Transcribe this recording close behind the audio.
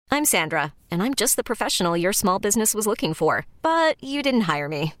I'm Sandra, and I'm just the professional your small business was looking for. But you didn't hire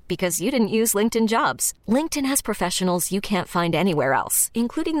me because you didn't use LinkedIn Jobs. LinkedIn has professionals you can't find anywhere else,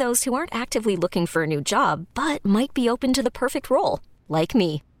 including those who aren't actively looking for a new job, but might be open to the perfect role, like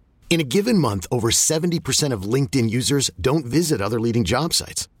me. In a given month, over 70% of LinkedIn users don't visit other leading job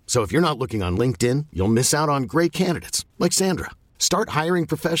sites. So if you're not looking on LinkedIn, you'll miss out on great candidates like Sandra. Start hiring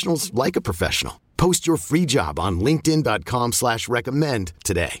professionals like a professional. Post your free job on linkedin.com/recommend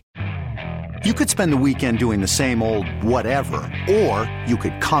today. You could spend the weekend doing the same old whatever, or you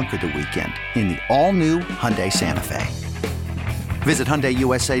could conquer the weekend in the all-new Hyundai Santa Fe. Visit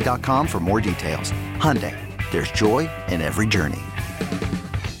HyundaiUSA.com for more details. Hyundai, there's joy in every journey.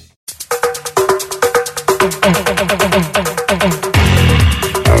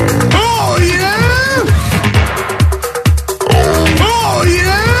 Oh, yeah! Oh,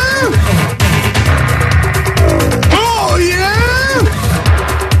 yeah! Oh, yeah!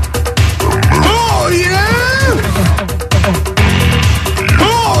 Oh, yeah!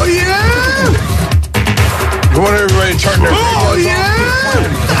 Oh, yeah! I want everybody to turn their radios yeah!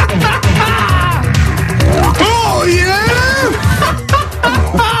 Oh, yeah!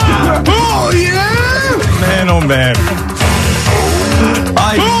 Oh, yeah! Man, oh, man.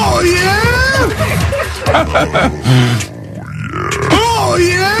 Oh, yeah! Oh,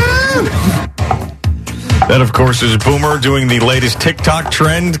 yeah! That, of course, is Boomer doing the latest TikTok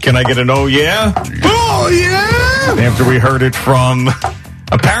trend. Can I get an oh, yeah? Oh, yeah! After we heard it from,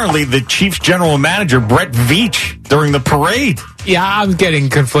 apparently, the Chiefs general manager, Brett Veach, during the parade. Yeah, I'm getting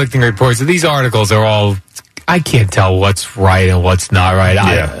conflicting reports. These articles are all, I can't tell what's right and what's not right.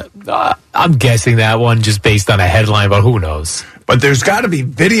 Yeah. I'm guessing that one just based on a headline, but who knows? But there's got to be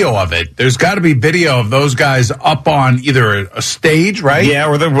video of it. There's got to be video of those guys up on either a stage, right? Yeah,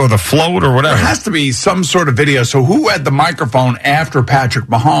 or the float or whatever. There has to be some sort of video. So who had the microphone after Patrick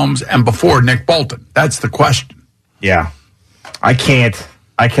Mahomes and before Nick Bolton? That's the question. Yeah. I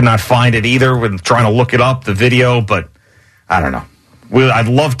cannot find it either with trying to look it up, the video, but I don't know. I'd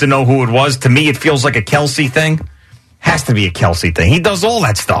love to know who it was. To me, it feels like a Kelsey thing. Has to be a Kelsey thing. He does all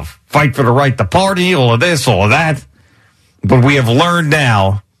that stuff. Fight for the right to party, all of this, all of that. But we have learned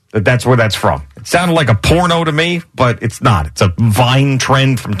now that that's where that's from. It sounded like a porno to me, but it's not. It's a Vine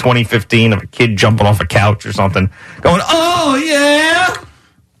trend from 2015 of a kid jumping off a couch or something, going, oh, yeah.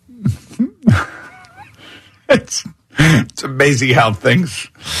 It's amazing how things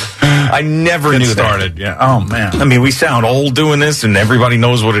I never knew started. that. Yeah. Oh, man. I mean, we sound old doing this, and everybody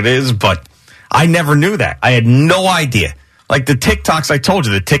knows what it is, but I never knew that. I had no idea. Like the TikToks, I told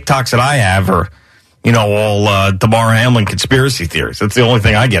you, the TikToks that I have are, all Damar Hamlin conspiracy theories. That's the only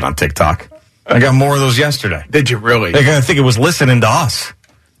thing I get on TikTok. I got more of those yesterday. Did you really? I think it was listening to us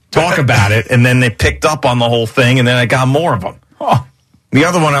talk about it, and then they picked up on the whole thing, and then I got more of them. Oh. The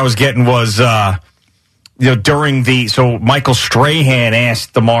other one I was getting was, so Michael Strahan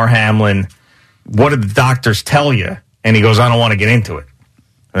asked Damar Hamlin, what did the doctors tell you? And he goes, I don't want to get into it.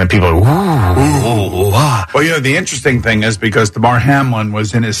 And then people are, ooh, ah. Well, the interesting thing is because Damar Hamlin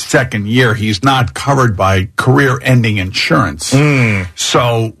was in his second year, he's not covered by career-ending insurance.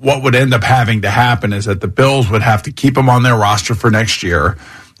 So what would end up having to happen is that the Bills would have to keep him on their roster for next year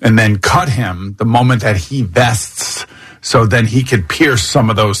and then cut him the moment that he vests, so then he could pierce some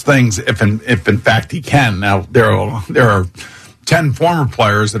of those things if in fact he can. Now, there are 10 former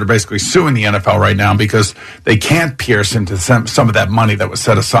players that are basically suing the NFL right now because they can't pierce into some of that money that was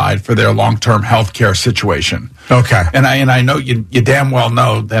set aside for their long-term health care situation. Okay. And I know you damn well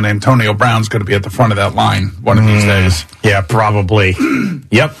know that Antonio Brown's going to be at the front of that line one of these days. Yeah, probably.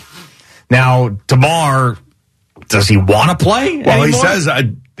 Yep. Now, Damar, does he want to play Well, anymore?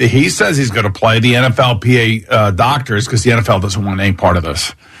 he says he's going to play. The NFLPA doctors, because the NFL doesn't want any part of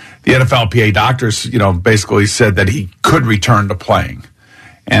this. The NFLPA doctors, basically said that he could return to playing.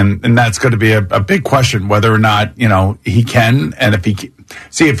 And that's going to be a big question, whether or not, he can. And if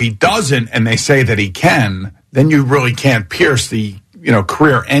he doesn't and they say that he can, then you really can't pierce the,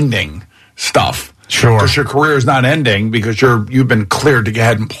 career ending stuff. Sure. Because your career is not ending because you've been cleared to go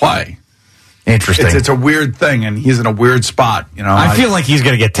ahead and play. Interesting. It's a weird thing, and he's in a weird spot. I feel like he's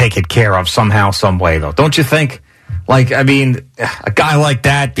going to get taken care of somehow, some way, though. Don't you think? A guy like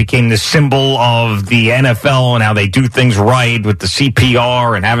that became the symbol of the NFL and how they do things right with the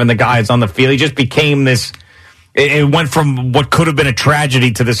CPR and having the guys on the field. He just became this. It went from what could have been a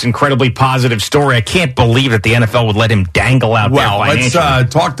tragedy to this incredibly positive story. I can't believe that the NFL would let him dangle out there financially.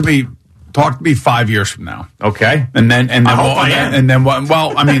 Let's talk to me 5 years from now. Okay. And then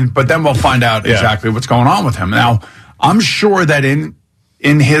but then we'll find out Yeah. exactly what's going on with him. Now, I'm sure that in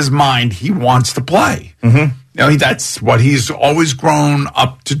his mind he wants to play. Mm-hmm. That's what he's always grown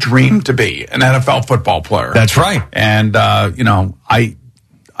up to dream to be, an NFL football player. That's right. And,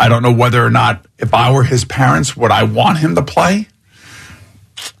 I don't know whether or not, if I were his parents, would I want him to play?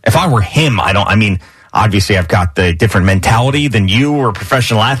 If I were him, obviously I've got the different mentality than you or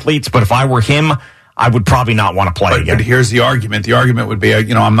professional athletes, but if I were him, I would probably not want to play again. But here's the argument. The argument would be,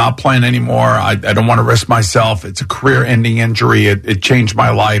 I'm not playing anymore. I don't want to risk myself. It's a career-ending injury. It changed my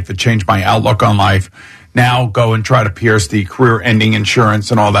life. It changed my outlook on life. Now go and try to pierce the career-ending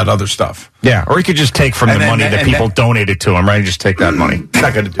insurance and all that other stuff. Yeah, or he could just take from the money that people donated to him, right? Just take that money.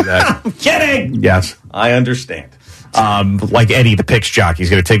 Not going to do that. I'm kidding. Yes. I understand. Like Eddie, the picks jockey, he's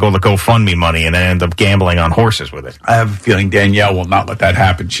going to take all the GoFundMe money and then end up gambling on horses with it. I have a feeling Danielle will not let that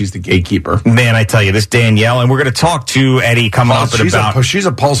happen. She's the gatekeeper. Man, I tell you, this Danielle, and we're going to talk to Eddie coming up at about... She's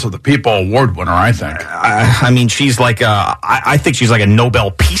a Pulse of the People award winner, I think. She's like I think she's like a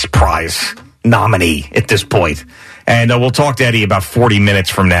Nobel Peace Prize nominee at this point. And we'll talk to Eddie about 40 minutes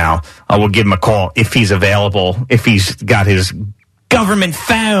from now. We'll give him a call if he's available, if he's got his government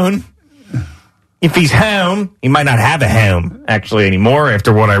phone. If he's home, he might not have a home, actually, anymore,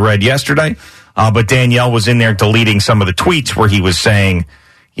 after what I read yesterday. But Danielle was in there deleting some of the tweets where he was saying,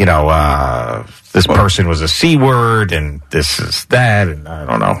 this person was a C word, and this is that, and I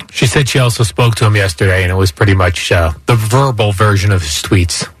don't know. She said she also spoke to him yesterday, and it was pretty much the verbal version of his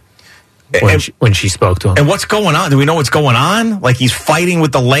tweets when she spoke to him. And what's going on? Do we know what's going on? Like he's fighting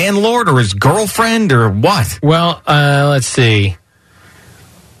with the landlord or his girlfriend or what? Well, let's see.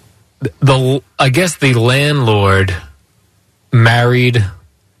 I guess the landlord married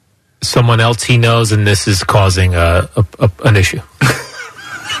someone else he knows, and this is causing an issue.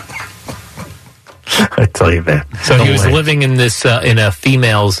 I tell you that. So he was living in this in a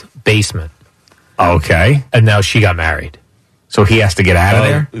female's basement. Okay, and now she got married. So he has to get out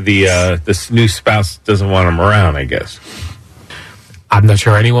of there. This new spouse doesn't want him around, I guess. I'm not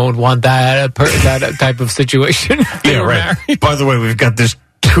sure anyone would want that type of situation. Yeah, right. Married. By the way, we've got this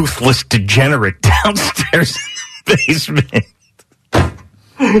toothless degenerate downstairs in the basement.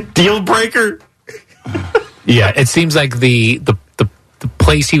 Deal breaker. Yeah, it seems like the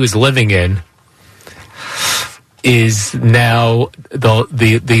place he was living in is now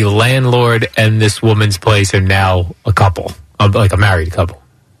the landlord and this woman's place are now a couple, like a married couple,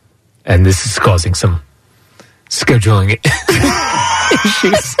 and this is causing some scheduling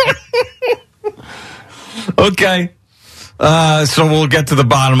issues. Okay. So we'll get to the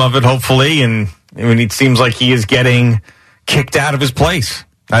bottom of it, hopefully. And it seems like he is getting kicked out of his place.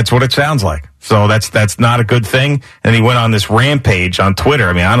 That's what it sounds like. So that's not a good thing. And he went on this rampage on Twitter.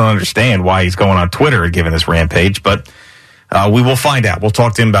 I don't understand why he's going on Twitter and giving this rampage, but we will find out. We'll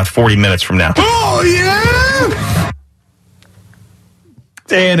talk to him about 40 minutes from now. Oh, yeah!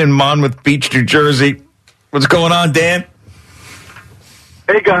 Dan in Monmouth Beach, New Jersey. What's going on, Dan?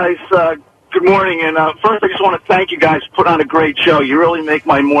 Hey, guys. Good morning, and first I just want to thank you guys for putting on a great show. You really make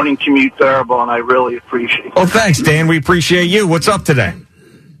my morning commute bearable, and I really appreciate it. Oh, thanks, Dan. We appreciate you. What's up today?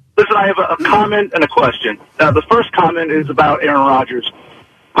 Listen, I have a comment and a question. The first comment is about Aaron Rodgers.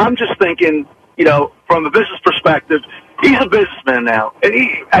 I'm just thinking, from a business perspective, he's a businessman now, and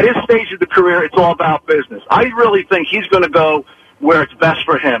at his stage of the career, it's all about business. I really think he's going to go where it's best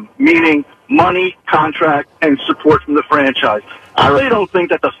for him, meaning money, contract, and support from the franchise. I really don't think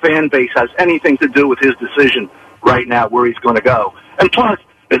that the fan base has anything to do with his decision right now where he's going to go. And plus,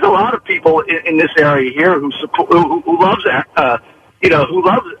 there's a lot of people in this area here who loves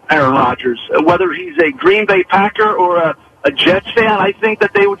Aaron Rodgers, whether he's a Green Bay Packer or a Jets fan. I think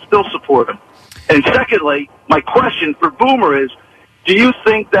that they would still support him. And secondly, my question for Boomer is: do you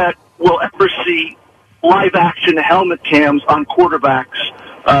think that we'll ever see live action helmet cams on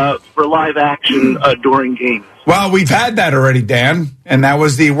quarterbacks for live action during games? Well, we've had that already, Dan, and that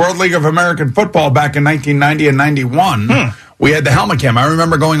was the World League of American Football back in 1990 and 91. We had the helmet cam. I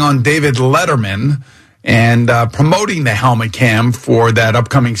remember going on David Letterman and promoting the helmet cam for that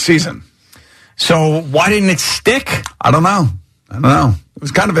upcoming season. So why didn't it stick? I don't know. It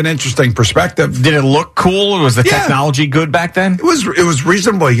was kind of an interesting perspective. Did it look cool? Was the technology good back then? It was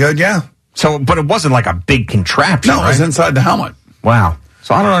reasonably good, yeah. So, but it wasn't like a big contraption, No, it was inside the helmet. Wow.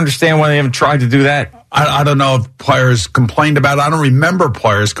 So I don't understand why they haven't tried to do that. I don't know if players complained about it. I don't remember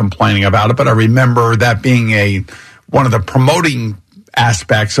players complaining about it, but I remember that being one of the promoting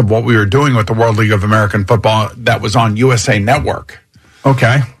aspects of what we were doing with the World League of American Football that was on USA Network.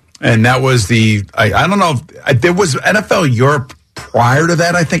 Okay. And that was I don't know if there was NFL Europe prior to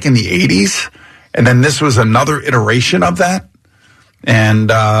that, I think in the 80s. And then this was another iteration of that.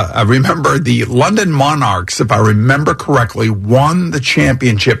 And I remember the London Monarchs, if I remember correctly, won the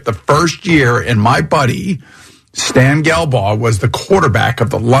championship the first year, and my buddy Stan Gelbaugh was the quarterback of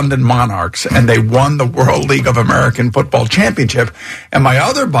the London Monarchs, and they won the World League of American Football Championship. And my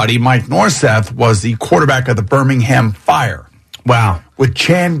other buddy, Mike Norseth, was the quarterback of the Birmingham Fire. Wow. With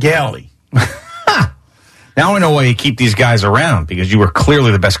Chan Gailey. Now I know why you keep these guys around, because you were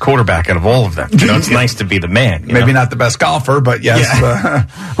clearly the best quarterback out of all of them. You know, it's nice to be the man. Maybe not the best golfer, but yes. Yeah.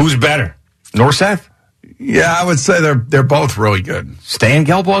 Who's better? Norseth? Yeah, I would say they're both really good. Stan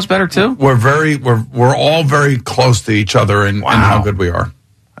Gelbaugh's better too? We're all very close to each other in how good we are.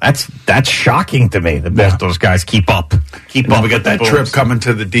 That's shocking to me that both those guys keep up. We got that trip coming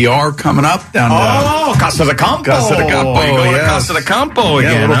to the DR coming up down Casa de Campo. Casa de Campo. You're going to Casa de Campo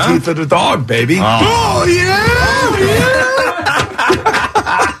again, little teeth of the dog, baby. Oh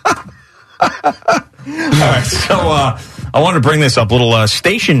All right, so I want to bring this up. Little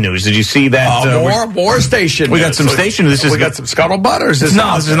station news. Did you see that? More station. We got some station. We got some scuttlebutt, or is this?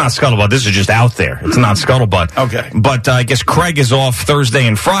 No, this is not scuttlebutt. This is just out there. It's not scuttlebutt. Okay. But I guess Craig is off Thursday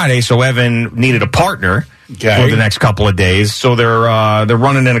and Friday, so Evan needed a partner for the next couple of days. So they're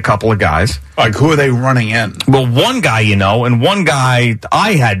running in a couple of guys. Like, who are they running in? Well, one guy you know, and one guy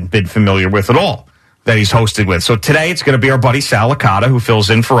I hadn't been familiar with at all that he's hosted with. So today it's going to be our buddy Sal Licata, who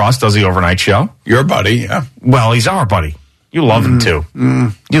fills in for us, does the overnight show. Your buddy, yeah. Well, he's our buddy. You love him, too.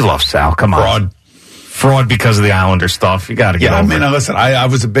 You love Sal. Come on. Fraud because of the Islander stuff. You got to get over it. Listen, I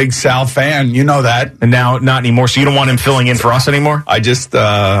was a big Sal fan. You know that. And now not anymore. So you don't want him filling in for us anymore? I just,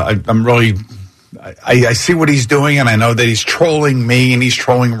 I'm really... I see what he's doing, and I know that he's trolling me, and he's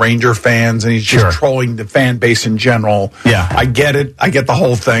trolling Ranger fans, and he's just trolling the fan base in general. Yeah. I get it. I get the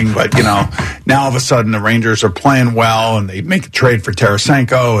whole thing, but, now all of a sudden the Rangers are playing well, and they make a trade for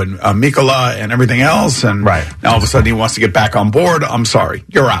Tarasenko and Mikkola and everything else, and now all of a sudden he wants to get back on board. I'm sorry.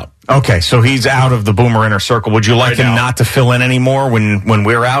 You're out. Okay, so he's out of the Boomer Inner Circle. Would you like him not to fill in anymore when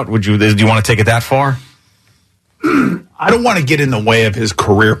we're out? Do you want to take it that far? I don't want to get in the way of his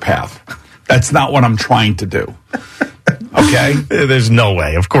career path. That's not what I'm trying to do. Okay? There's no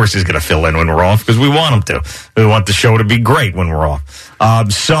way. Of course he's going to fill in when we're off, because we want him to. We want the show to be great when we're off.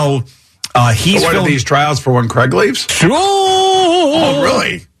 He's so what are these trials for when Craig leaves? Oh,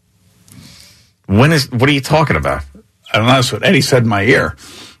 really? What are you talking about? I don't know. That's what Eddie said in my ear.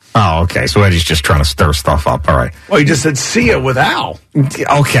 Oh, okay. So Eddie's just trying to stir stuff up. All right. Well, he just said, see ya with Al.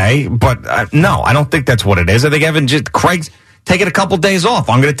 Okay, but no, I don't think that's what it is. I think Craig's taking a couple days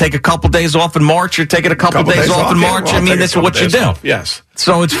off. I'm going to take a couple days off in March. You're taking a couple days off in March. Well, I mean, that's what you do. Yes.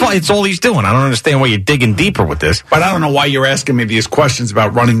 So it's fine. It's all he's doing. I don't understand why you're digging deeper with this. But I don't know why you're asking me these questions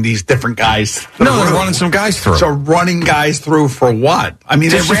about running these different guys through. No, they're running some guys through. So running guys through for what? I mean,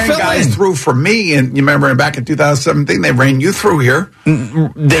 they ran guys through for me, and you remember back in 2017, they ran you through here. They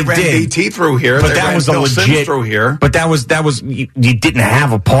ran DT through here. But that was a legit through here. But that was you didn't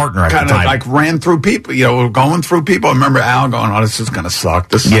have a partner at the time. Kind of like ran through people, going through people. I remember Al going, "Oh, this is going to suck.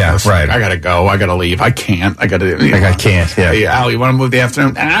 This is gonna suck. I got to go. I got to leave. I can't. I got to. I can't. Yeah. Hey, Al, you want to move the afternoon?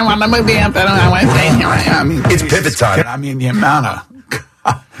 I want to move the afternoon. I want to stay here. I mean, it's pivot time. I mean, the amount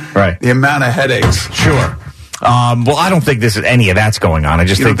of headaches. Sure. Well, I don't think any of that's going on. I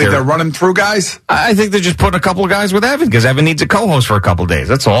just think they're running through guys. I think they're just putting a couple of guys with Evan, because Evan needs a co-host for a couple of days.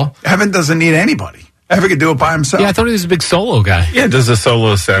 That's all. Evan doesn't need anybody. Evan could do it by himself. Yeah, I thought he was a big solo guy. Yeah, does a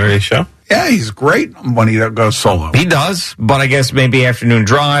solo Saturday show. Yeah, he's great when he goes solo. He does, but I guess maybe afternoon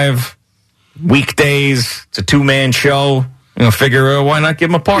drive, weekdays, it's a two-man show. Figure why not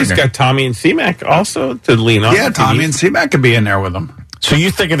give him a partner? He's got Tommy and C-Mac also to lean on. Yeah, Tommy and C-Mac could be in there with him. So you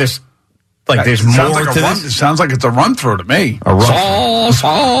think of this like there's more to this? It sounds like it's a run-through to me. A run-through.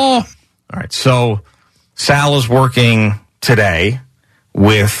 All right, so Sal is working today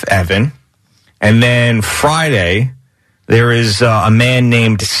with Evan, and then Friday there is a man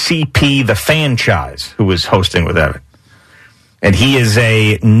named CP the Franchise who is hosting with Evan. And he is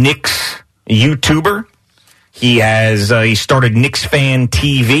a Knicks YouTuber. He started Knicks Fan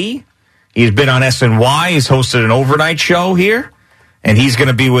TV. He's been on SNY. He's hosted an overnight show here. And he's going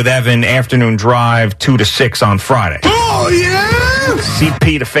to be with Evan afternoon drive 2 to 6 on Friday. Oh, yeah!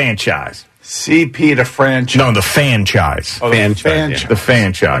 CP the Franchise. CP the Franchise. No, the Franchise. Oh, the franchise. The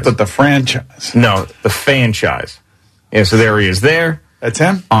Franchise. But the Franchise. No, the Franchise. Yeah, so there he is there. That's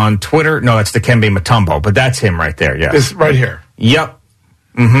him? On Twitter. No, that's Dikembe Mutombo, but that's him right there, yeah. This right here. Yep.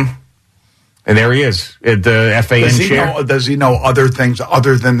 Mm-hmm. And there he is, at the FAN chair. Does he know other things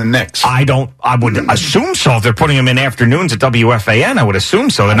other than the Knicks? I would assume so. If they're putting him in afternoons at WFAN, I would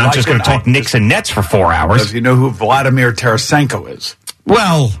assume so. They're not just going to talk Knicks and Nets for 4 hours. Does he know who Vladimir Tarasenko is?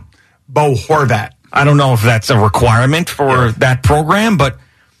 Well, Bo Horvat. I don't know if that's a requirement for that program, but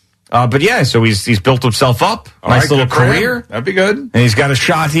yeah, so he's built himself up. Nice little career. That'd be good. And he's got a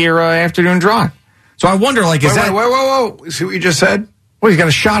shot here afternoon drive. So I wonder, like, is that... Whoa. See what you just said? Well, he's got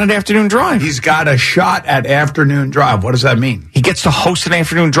a shot at afternoon drive. He's got a shot at afternoon drive. What does that mean? He gets to host an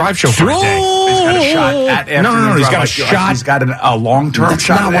afternoon drive show for a day. He's got a shot at afternoon drive. No. He's got a shot. He's got a long-term shot. That's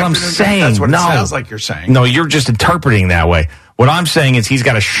not what I'm saying. That's what it sounds like you're saying. No, you're just interpreting that way. What I'm saying is he's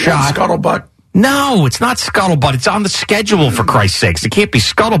got a shot. Scuttlebutt. No, it's not scuttlebutt. It's on the schedule, for Christ's sakes. It can't be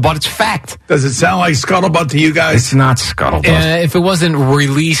scuttlebutt. It's fact. Does it sound like scuttlebutt to you guys? It's not scuttlebutt. If it wasn't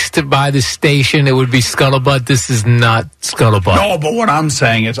released by the station, it would be scuttlebutt. This is not scuttlebutt. No, but what I'm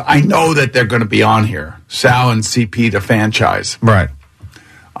saying is I know that they're going to be on here. Sal and CP, the franchise. Right.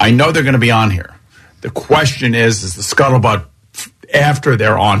 I know they're going to be on here. The question is the scuttlebutt after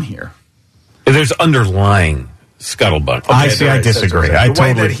they're on here? There's underlying scuttlebutt. Okay, I disagree. The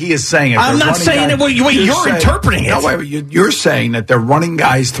way that he is saying it. I'm not saying it. You're interpreting it. No, wait, you're saying that they're running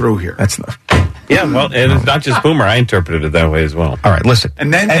guys through here. That's not. Yeah, well, and it's not just Boomer. I interpreted it that way as well. All right, listen.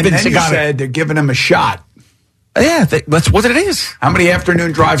 And then you said they're giving him a shot. Yeah, that's what it is. How many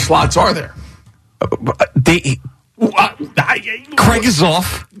afternoon drive slots are there? Craig is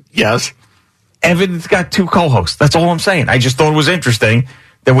off. Yes. Evan's got 2 co-hosts. That's all I'm saying. I just thought it was interesting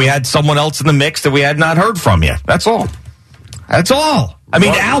that we had someone else in the mix that we had not heard from yet. That's all. That's all. I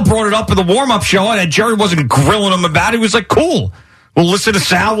mean, Al brought it up in the warm-up show, and Jerry wasn't grilling him about it. He was like, cool. We'll listen to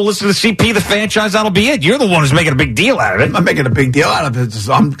Sal. We'll listen to CP, the franchise. That'll be it. You're the one who's making a big deal out of it. I'm not making a big deal out of it.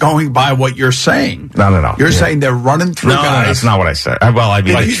 I'm going by what you're saying. No. You're saying they're running through guys. No, that's not what I said. Well, I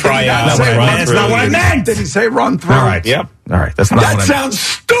mean, try out. That's not what I meant. Did he say run through? All right. Yep. All right. That's not that what I meant. sounds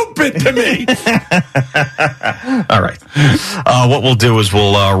stupid to me. All right. What we'll do is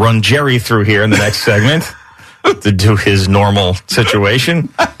we'll run Jerry through here in the next segment to do his normal situation.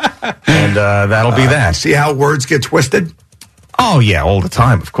 And that'll be that. See how words get twisted? Oh, yeah, all the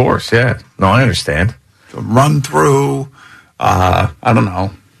time, of course, yeah. No, I understand. So run through, I don't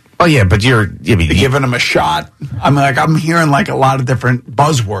know. Oh, yeah, but you're giving him a shot. I'm hearing like a lot of different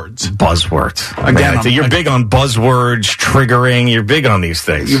buzzwords. Again, you're big on buzzwords, triggering. You're big on these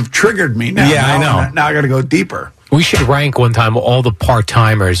things. You've triggered me now. Yeah, I know. Now I got to go deeper. We should rank one time all the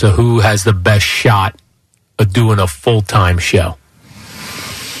part-timers of who has the best shot of doing a full-time show.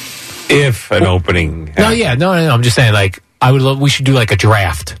 If an opening. No. I'm just saying, like, we should do like a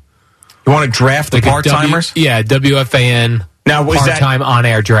draft. You want to draft the part-timers? WFAN now, part-time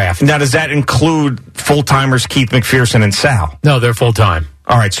on-air draft. Now, does that include full-timers Keith McPherson and Sal? No, they're full-time.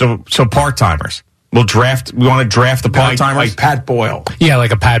 All right, so part-timers. We want to draft the part-timers? Like Pat Boyle. Yeah,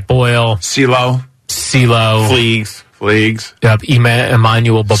 like a Pat Boyle. CeeLo. Fleegs. Yep,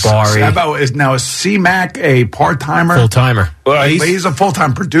 Emmanuel Babari. Is C-Mac a part-timer? Full-timer. Well, he's a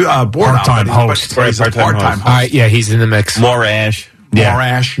full-time board part-time host. But he's a part-time host. All right, yeah, he's in the mix. Morash.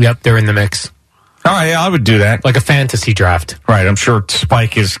 Yep, they're in the mix. All right, yeah, I would do that. Like a fantasy draft. Right, I'm sure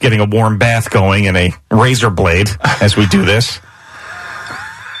Spike is getting a warm bath going and a razor blade as we do this.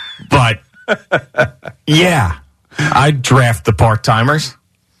 But, yeah, I'd draft the part-timers.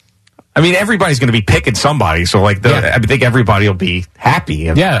 I mean, everybody's going to be picking somebody, so I think everybody will be happy.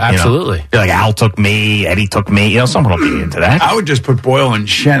 Yeah, absolutely. Like Al took me, Eddie took me. Someone will be into that. I would just put Boyle and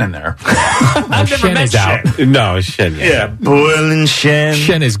Shen in there. Shen is out. No, Shen. Yeah, Boyle and Shen.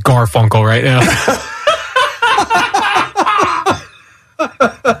 Shen is Garfunkel right now.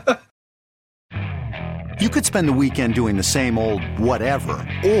 You could spend the weekend doing the same old whatever,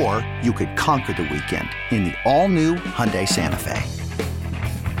 or you could conquer the weekend in the all-new Hyundai Santa Fe.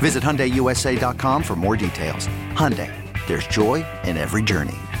 Visit HyundaiUSA.com for more details. Hyundai, there's joy in every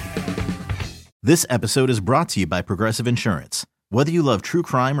journey. This episode is brought to you by Progressive Insurance. Whether you love true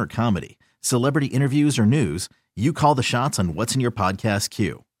crime or comedy, celebrity interviews or news, you call the shots on what's in your podcast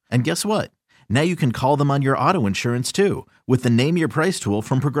queue. And guess what? Now you can call them on your auto insurance too with the Name Your Price tool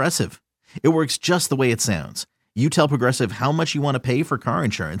from Progressive. It works just the way it sounds. You tell Progressive how much you want to pay for car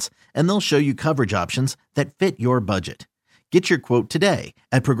insurance, and they'll show you coverage options that fit your budget. Get your quote today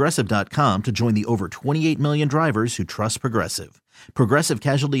at Progressive.com to join the over 28 million drivers who trust Progressive. Progressive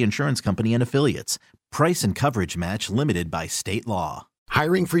Casualty Insurance Company and Affiliates. Price and coverage match limited by state law.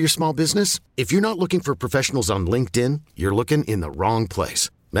 Hiring for your small business? If you're not looking for professionals on LinkedIn, you're looking in the wrong place.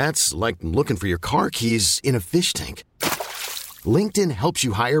 That's like looking for your car keys in a fish tank. LinkedIn helps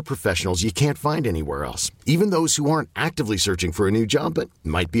you hire professionals you can't find anywhere else, even those who aren't actively searching for a new job but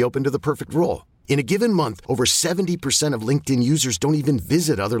might be open to the perfect role. In a given month, over 70% of LinkedIn users don't even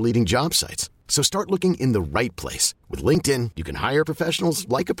visit other leading job sites. So start looking in the right place. With LinkedIn, you can hire professionals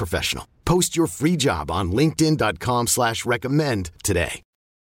like a professional. Post your free job on linkedin.com/recommend today.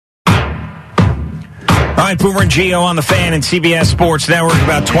 All right, Boomer and Gio on the Fan and CBS Sports Network.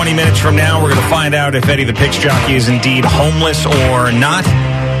 About 20 minutes from now, we're going to find out if Eddie the Picks Jockey is indeed homeless or not.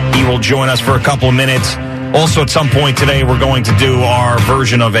 He will join us for a couple of minutes. Also, at some point today, we're going to do our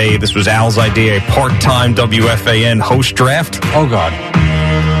version of this was Al's idea, a part-time WFAN host draft. Oh, God.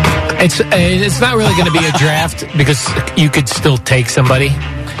 It's not really going to be a draft because you could still take somebody.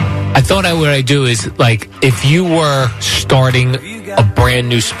 I thought what I'd do is, like, if you were starting a brand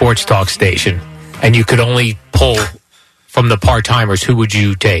new sports talk station and you could only pull from the part-timers, who would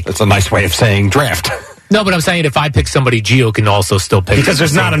you take? That's a nice way of saying draft. No, but I'm saying if I pick somebody, Gio can also still pick. Because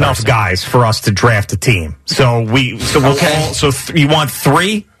there's not enough guys for us to draft a team. So you want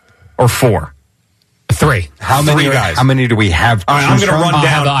 3 or 4? 3. How many guys? How many do we have? All right, I'm going to run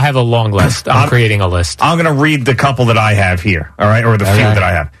down. I have a long list. I'm creating a list. I'm going to read the couple that I have here. All right, or the few that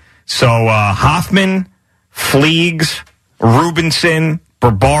I have. So Hoffman, Fleegs, Rubinson,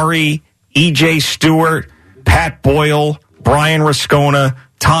 Berbari, E.J. Stewart, Pat Boyle, Brian Rascona,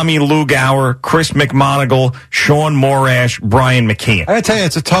 Tommy Lugauer, Chris McMonigal, Sean Morash, Brian McKeon. I gotta tell you,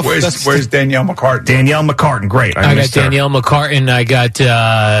 it's a tough. Where's Danielle McCartan? Danielle McCartan, great. I got Danielle McCartan. I got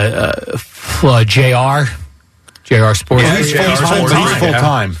JR. JR Sports. Yeah, he's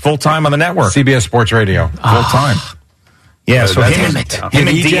full-time. Full-time on the network. CBS Sports Radio. Full-time. Yeah, so him and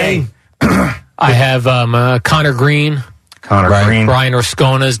EJ. I have Connor Green. Green. Brian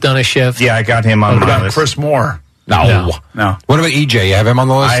Rascona's done a shift. Yeah, I got him on my list. Chris Moore. No. What about EJ? You have him on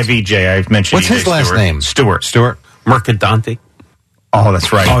the list? I have EJ. I've mentioned What's his last name? Stewart. Mercadante. Oh,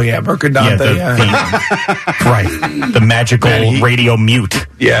 that's right. Oh, yeah, Mercadante. Right. The magical radio mute.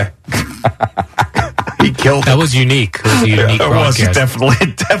 Yeah. He killed That was unique. It was a unique broadcast. It was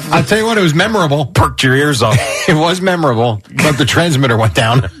definitely. I'll tell you what, it was memorable. Perked your ears up. It was memorable, but the transmitter went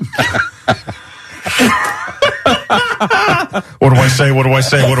down. What do I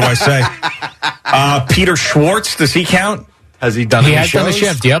say? Peter Schwartz, does he count? Has he done He any has done a shows?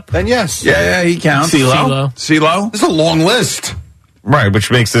 shift, yep. Then yes. Yeah, he counts. CeeLo. This is a long list. Right, which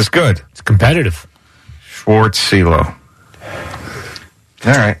makes this good. It's competitive. Schwartz, CeeLo. All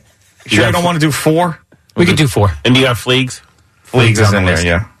right. You sure I don't want to do 4? We could do 4. And you have Fleegs? Fleegs is in there,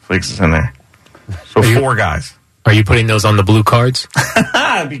 yeah. Fleegs is in there. So 4 guys. Are you putting those on the blue cards?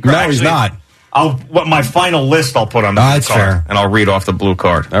 No, he's not. My final list I'll put on the blue that's card. fair. And I'll read off the blue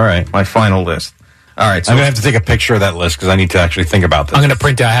card. All right. My final list. All right. So I'm going to have to take a picture of that list because I need to actually think about this. I'm going to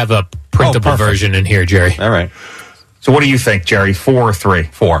print. I have a printable version in here, Jerry. All right. So what do you think, Jerry? 4 or 3?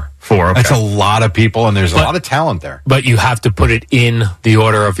 4. 4, okay. That's a lot of people, and there's a lot of talent there. But you have to put it in the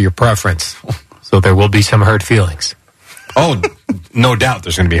order of your preference. So there will be some hurt feelings. Oh, no doubt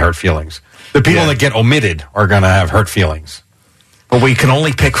there's going to be hurt feelings. The people that get omitted are going to have hurt feelings. But we can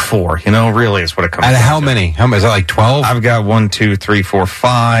only pick 4, really is what it comes Out down of how to. many? How many? Is that like 12? I've got 1, 2, 3, 4,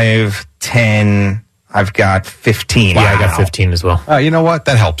 5, 10. I've got 15. Yeah, I got 15 as well. You know what?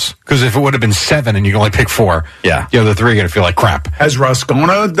 That helps. Because if it would have been 7 and you can only pick 4, the other 3 are going to feel like crap. Has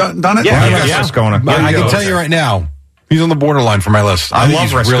Rascona done it? Yeah, Rascona. Yeah, I can tell you right now, he's on the borderline for my list. I think love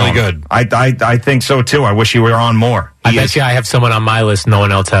he's Rascona. really good. I think so, too. I wish he were on more. I bet you I have someone on my list no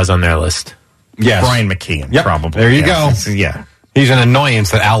one else has on their list. Yes. Brian McKeon, Yep. probably. There you go. Yeah. He's an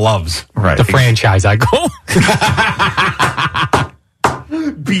annoyance that Al loves. Right. The franchise I go.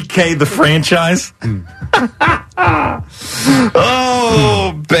 BK the franchise.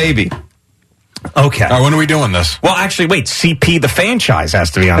 Oh, baby. Okay. All right, when are we doing this? Well, actually, wait. CP the franchise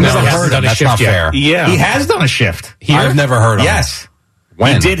has to be on I've this never list. heard of him. done a That's shift not yet. fair. Yeah. He has done a shift. I've never heard of him. Yes.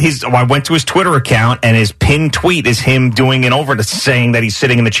 When? He did I went to his Twitter account, and his pinned tweet is him doing an overnight, saying that he's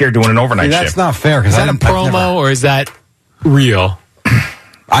sitting in the chair doing an overnight That's shift. not fair. Is that a promo or is that real?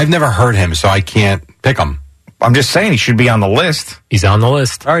 I've never heard him, so I can't pick him. I'm just saying he should be on the list. He's on the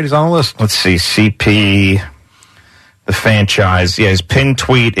list. All right, he's on the list. Let's see. CP, the franchise. Yeah, his pinned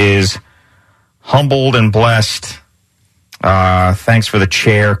tweet is humbled and blessed. Thanks for the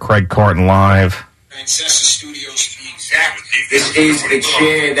chair, Craig Carton Live. Ancestor Studios to be exact. This is the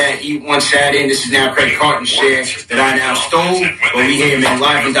chair that he once sat in. This is now Craig Carton's chair that I now stole. But we here, man,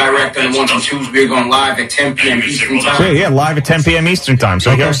 live and direct on the 1s and 2s. We're going live at 10 p.m. Eastern Time. Yeah, live at 10 p.m. Eastern Time.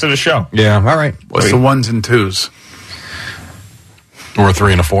 So he goes to the show. Yeah, all right. What's the 1s and 2s? Or a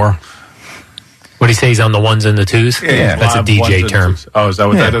 3 and a 4. What do you say? He's on the 1s and the 2s? Yeah. That's a Live DJ 1s and term. 2s. Oh, is that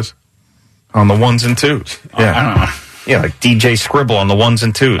what that is? On the 1s and 2s. Yeah. I don't know. Yeah, like DJ Scribble on the 1s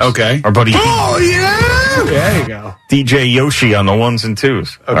and 2s. Okay. Our buddy Oh, yeah! There you go. DJ Yoshi on the 1s and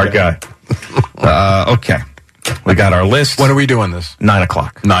 2s. Okay. Our guy. Okay. We got our list. When are we doing this? 9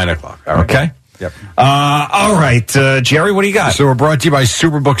 o'clock. 9 o'clock. All right. Okay. Yep. All right, Jerry, what do you got? So we're brought to you by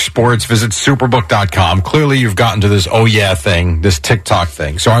Superbook Sports. Visit superbook.com. Clearly, you've gotten to this oh yeah thing, this TikTok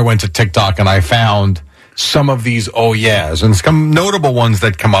thing. So I went to TikTok and I found some of these oh yeahs and some notable ones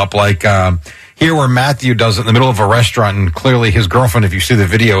that come up like Here where Matthew does it in the middle of a restaurant, and clearly his girlfriend, if you see the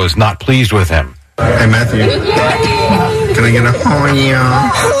video, is not pleased with him. Hey, Matthew. Can I get a oh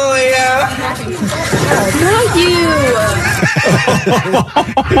yeah? Oh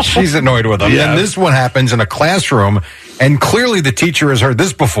yeah. She's annoyed with him. Yeah. And this one happens in a classroom, and clearly the teacher has heard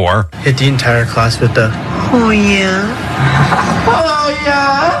this before. Hit the entire class with the oh yeah. Oh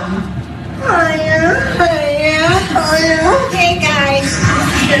yeah. Oh yeah. Oh yeah. Oh yeah. Hey guys,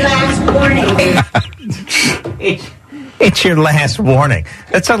 your last warning. It's your last warning.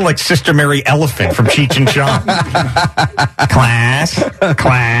 That sounded like Sister Mary Elephant from Cheech and Chong. Class.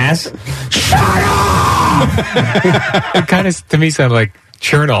 Shut up! It kind of, to me, sounded like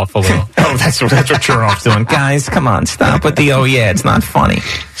Chernoff a little. Oh, that's what Chernoff's doing. Guys, come on, stop with the oh yeah, it's not funny.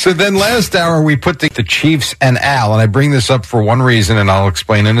 So then last hour we put the Chiefs and Al, and I bring this up for one reason, and I'll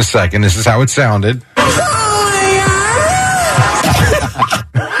explain in a second. This is how it sounded.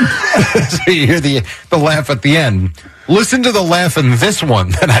 So you hear the laugh at the end. Listen to the laugh in this one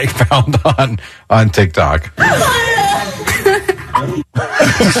that I found on TikTok. It's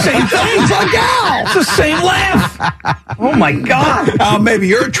the same thing. It's like Al. It's the same laugh. Oh my God. Oh, maybe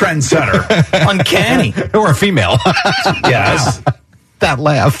you're a trendsetter. Uncanny. Or a female. Yes. That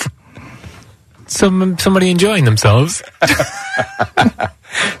laugh. Somebody enjoying themselves.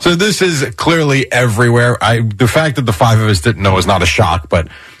 So this is clearly everywhere. The fact that the five of us didn't know is not a shock, but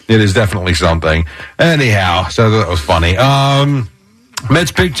it is definitely something. Anyhow, so that was funny.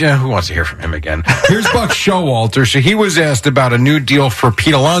 Mets picture. Who wants to hear from him again? Here's Buck Showalter. So he was asked about a new deal for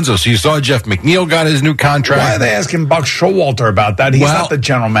Pete Alonso. So you saw Jeff McNeil got his new contract. Why are they asking Buck Showalter about that? He's not the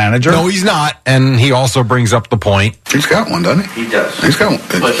general manager. No, he's not. And he also brings up the point. He's got one, doesn't he? He does. He's got one.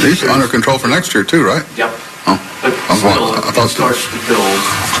 But he's under control for next year, too, right? Yep. Oh. But still, I thought starts to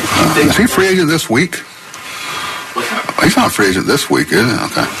build. Is he free agent this week? He's not free agent this week, is he?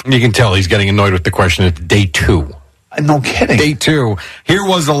 Okay. You can tell he's getting annoyed with the question at day 2. No kidding. Day 2. Here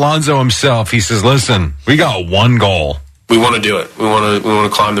was Alonso himself. He says, "Listen, we got one goal. We want to do it. We want to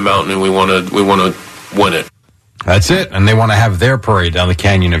climb the mountain, and we want to win it. That's it. And they want to have their parade down the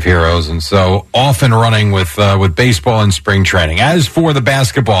Canyon of Heroes. And so off and running with baseball and spring training. As for the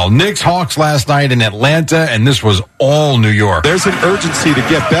basketball, Knicks Hawks last night in Atlanta, and this was all New York. There's an urgency to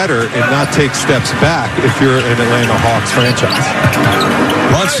get better and not take steps back if you're an Atlanta Hawks franchise.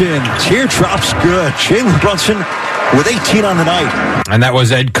 Brunson, teardrops good. Jalen Brunson with 18 on the night. And that was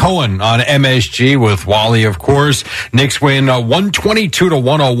Ed Cohen on MSG with Wally, of course. Knicks win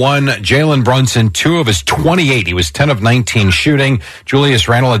 122-101. Jalen Brunson, 2 of his 28. He was 10 of 19 shooting. Julius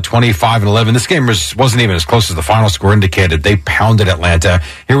Randle had 25 and 11. This game wasn't even as close as the final score indicated. They pounded Atlanta.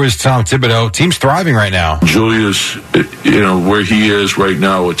 Here was Tom Thibodeau. Team's thriving right now. Julius, where he is right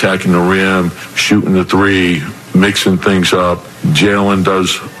now, attacking the rim, shooting the three, mixing things up. Jalen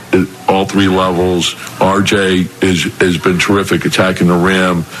does all 3 levels. RJ has been terrific attacking the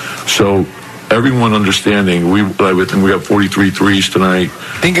rim. So everyone understanding, I think we got 43 threes tonight.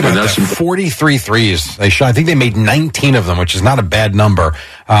 Think about that, 43 threes. They shot. I think they made 19 of them, which is not a bad number.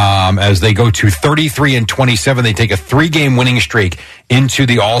 As they go to 33 and 27, they take a 3-game winning streak into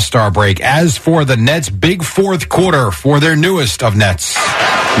the All-Star break. As for the Nets, big fourth quarter for their newest of Nets.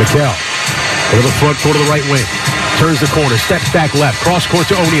 McHale, a little front court to the right wing. Turns the corner, steps back left, cross court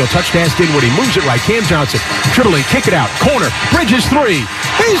to O'Neal, touchdown Dinwiddie, moves it right, Cam Johnson, dribbling, kick it out, corner, Bridges 3,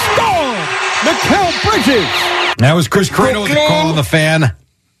 he scored! Mikal Bridges! That was Chris Carrino with the call on the fan.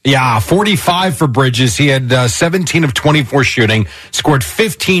 Yeah, 45 for Bridges. He had 17 of 24 shooting, scored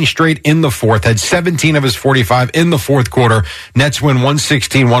 15 straight in the fourth, had 17 of his 45 in the fourth quarter. Nets win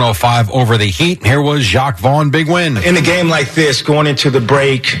 116-105 over the Heat. Here was Jacques Vaughn, big win. In a game like this, going into the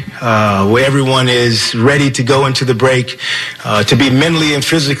break, where everyone is ready to go into the break, to be mentally and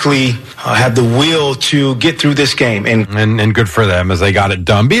physically have the will to get through this game. And good for them as they got it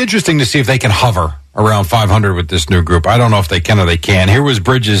done. Be interesting to see if they can hover around 500 with this new group. I don't know if they can or they can. Here was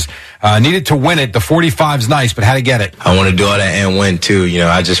Bridges. Needed to win it. The 45's nice, but had to get it. I want to do all that and win, too.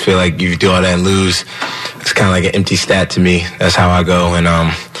 I just feel like you do all that and lose, it's kind of like an empty stat to me. That's how I go. And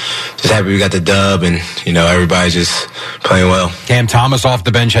just happy we got the dub, and, everybody's just playing well. Cam Thomas off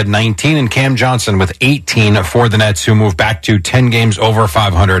the bench had 19, and Cam Johnson with 18 for the Nets, who moved back to 10 games over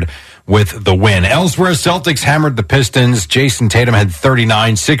 500 with the win. Elsewhere, Celtics hammered the Pistons. Jason Tatum had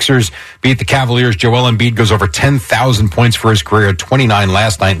 39. Sixers beat the Cavaliers. Joel Embiid goes over 10,000 points for his career, 29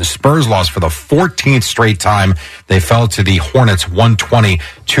 last night. And the Spurs lost for the 14th straight time. They fell to the Hornets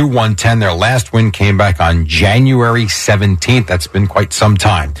 120-110. Their last win came back on January 17th. That's been quite some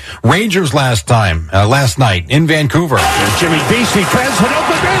time. Rangers last night in Vancouver. And Jimmy Vesey fans it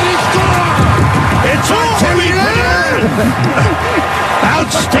open and he scores! It's on Timmy!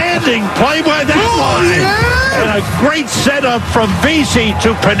 Outstanding play by that line. And a great setup from Vesey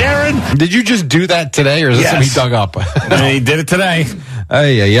to Panarin. Did you just do that today, or is this something he dug up? He did it today.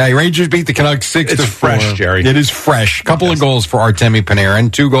 Yeah. Rangers beat the Canucks 6-4. It's fresh, Jerry. It is fresh. Couple of goals for Artemi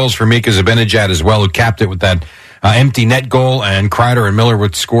Panarin. 2 goals for Mika Zibanejad as well, who capped it with that empty net goal, and Kreider and Miller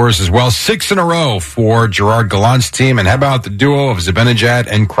with scores as well. 6 in a row for Gerard Gallant's team. And how about the duo of Zibanejad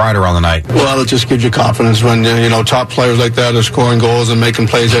and Kreider on the night? Well, it just gives you confidence when, top players like that are scoring goals and making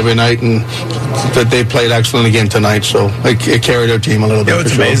plays every night, and that they played excellent again tonight. So it carried their team a little bit.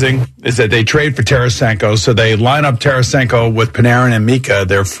 What's amazing is that they trade for Tarasenko, so they line up Tarasenko with Panarin and Mika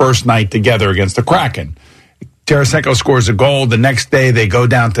their first night together against the Kraken. Tarasenko scores a goal. The next day, they go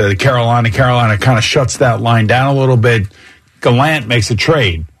down to Carolina. Carolina kind of shuts that line down a little bit. Gallant makes a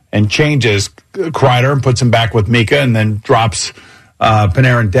trade and changes Kreider and puts him back with Mika, and then drops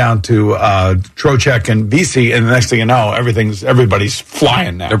Panarin down to Trocheck and Vesey. And the next thing you know, everybody's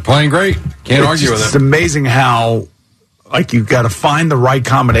flying now. They're playing great. Can't argue with it. It's amazing how, you got to find the right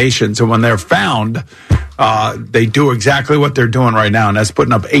combinations, and when they're found, they do exactly what they're doing right now, and that's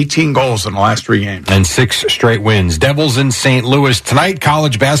putting up 18 goals in the last 3 games. And 6 straight wins. Devils in St. Louis tonight.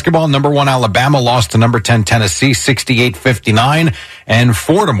 College basketball, number 1 Alabama lost to number 10 Tennessee, 68-59. And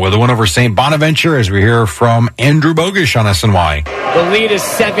Fordham with a win over St. Bonaventure, as we hear from Andrew Bogish on SNY. The lead is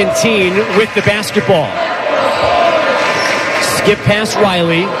 17 with the basketball. Skip past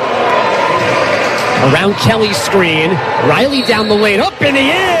Riley. Around Kelly's screen. Riley down the lane. Up in the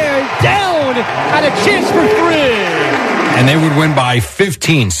air. Down. And a chance for 3. And they would win by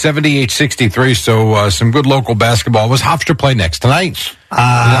 15, 78-63. So some good local basketball. Was Hofstra play next tonight?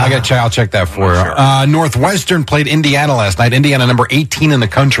 I'll check that for you. Sure. Northwestern played Indiana last night. Indiana number 18 in the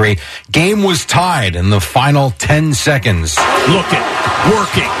country. Game was tied in the final 10 seconds. Looking,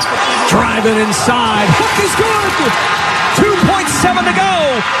 working, driving inside. Hook is good. 2.7 to go.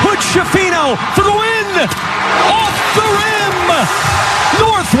 Hood Schifino for the win. Off the rim.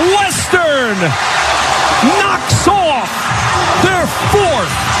 Northwestern knocks off their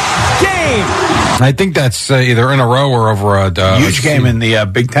 4th game. I think that's either in a row or over a huge game in the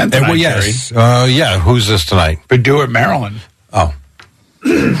Big Ten tonight. Well, yes. Who's this tonight? Purdue at Maryland. Oh.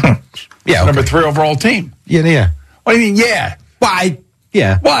 Yeah. Number 3 overall team. Yeah. What do you mean, yeah? Why?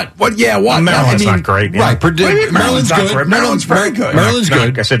 Yeah. What? Yeah, what? Maryland's not great. Yeah. Right. Purdue. Maryland's good. Maryland's very good. Maryland's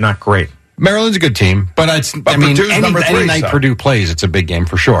good. I said not great. Maryland's a good team, but any night Purdue plays, it's a big game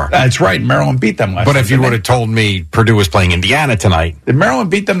for sure. That's right. Maryland beat them last time. But if you would have told me Purdue was playing Indiana tonight. Did Maryland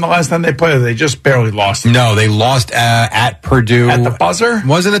beat them the last time they played? They just barely lost. No, they lost at Purdue. At the buzzer?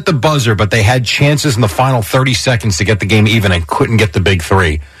 Wasn't at the buzzer, but they had chances in the final 30 seconds to get the game even and couldn't get the big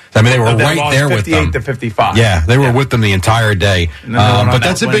 3. I mean, they were right there with them. 58-55. Yeah, they were with them the entire day. But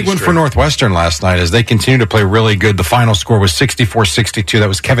that's a big win for Northwestern last night as they continue to play really good. The final score was 64-62. That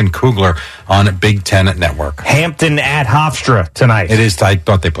was Kevin Kugler on Big Ten Network. Hampton at Hofstra tonight. It is. I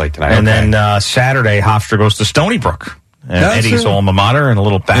thought they played tonight. And then Saturday, Hofstra goes to Stony Brook. Eddie's alma mater and a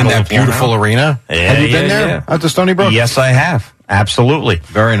little battle. In that beautiful arena. Yeah, have you been there at the Stony Brook? Yes, I have. Absolutely.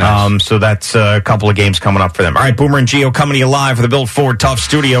 Very nice. So that's a couple of games coming up for them. All right, Boomer and Gio coming to you live for the Built Ford Tough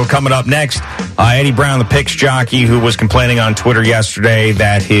Studio. Coming up next, Eddie Brown, the Picks jockey, who was complaining on Twitter yesterday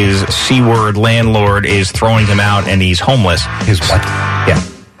that his C-word landlord is throwing him out and he's homeless. His what? Yeah.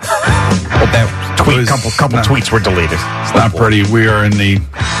 Well, that tweet, couple tweets were deleted. It's not pretty. We are in the...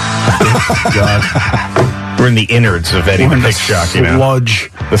 God. We're in the innards of Eddie the Picks jockey now.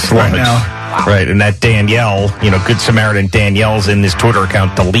 The sludge. Right now. Right, and that Danielle, Good Samaritan Danielle's in his Twitter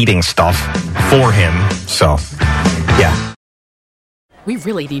account deleting stuff for him. So, yeah. We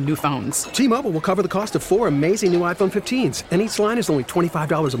really need new phones. T-Mobile will cover the cost of 4 amazing new iPhone 15s, and each line is only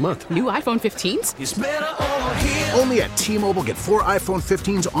 $25 a month. New iPhone 15s? It's better over here. Only at T-Mobile, get 4 iPhone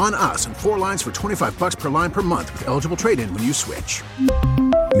 15s on us and 4 lines for $25 per line per month with eligible trade-in when you switch.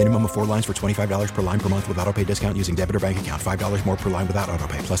 Minimum of 4 lines for $25 per line per month with autopay discount using debit or bank account. $5 more per line without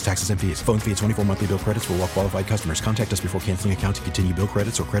autopay, plus taxes and fees. Phone fee at 24 monthly bill credits for well-qualified customers. Contact us before canceling account to continue bill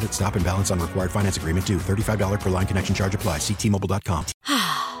credits or credit stop and balance on required finance agreement due. $35 per line connection charge applies. See T-Mobile.com.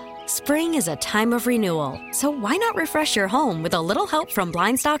 Spring is a time of renewal, so why not refresh your home with a little help from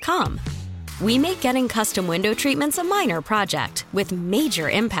Blinds.com? We make getting custom window treatments a minor project with major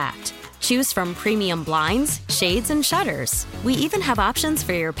impact. Choose from premium blinds, shades, and shutters. We even have options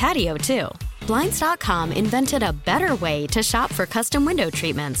for your patio, too. Blinds.com invented a better way to shop for custom window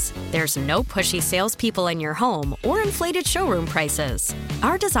treatments. There's no pushy salespeople in your home or inflated showroom prices.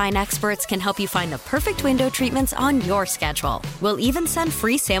 Our design experts can help you find the perfect window treatments on your schedule. We'll even send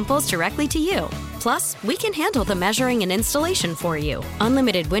free samples directly to you. Plus, we can handle the measuring and installation for you.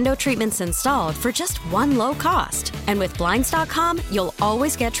 Unlimited window treatments installed for just one low cost. And with Blinds.com, you'll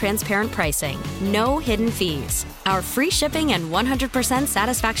always get transparent pricing. No hidden fees. Our free shipping and 100%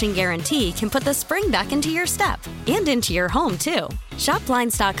 satisfaction guarantee can put the spring back into your step and into your home, too. Shop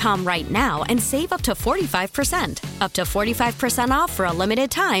Blinds.com right now and save up to 45%. Up to 45% off for a limited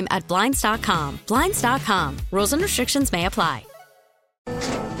time at Blinds.com. Blinds.com. Rules and restrictions may apply.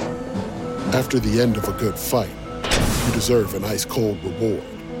 After the end of a good fight, you deserve an ice-cold reward.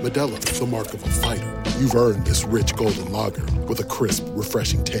 Modelo is the mark of a fighter. You've earned this rich golden lager with a crisp,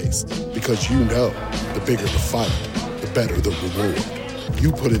 refreshing taste. Because you know, the bigger the fight, the better the reward.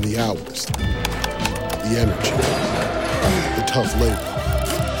 You put in the hours, the energy, the tough labor.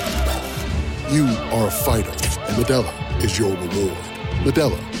 You are a fighter, and Modelo is your reward.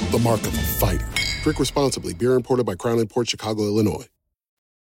 Modelo, the mark of a fighter. Drink responsibly. Beer imported by Crown Imports, Chicago, Illinois.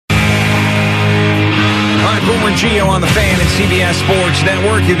 All right, Boomer and Gio on the Fan at CBS Sports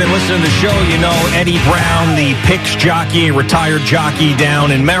Network. You've been listening to the show. You know Eddie Brown, the picks jockey, retired jockey down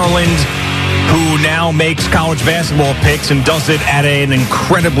in Maryland, who now makes college basketball picks and does it at an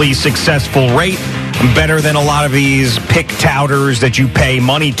incredibly successful rate. Better than a lot of these pick touters that you pay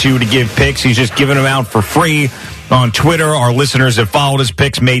money to give picks. He's just giving them out for free on Twitter. Our listeners have followed his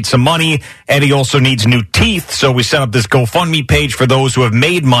picks, made some money. Eddie also needs new teeth, so we set up this GoFundMe page for those who have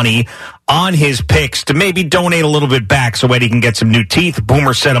made money on his picks to maybe donate a little bit back so Eddie can get some new teeth.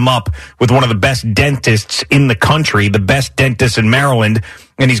 Boomer set him up with one of the best dentists in the country, the best dentist in Maryland,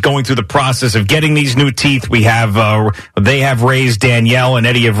 and he's going through the process of getting these new teeth. We have, they have raised, Danielle and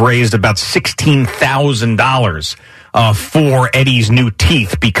Eddie have raised about $16,000 for Eddie's new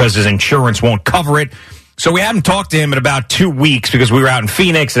teeth because his insurance won't cover it. So we haven't talked to him in about 2 weeks because we were out in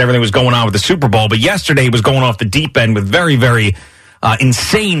Phoenix and everything was going on with the Super Bowl. But yesterday he was going off the deep end with very, very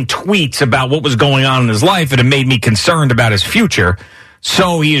insane tweets about what was going on in his life, and it made me concerned about his future.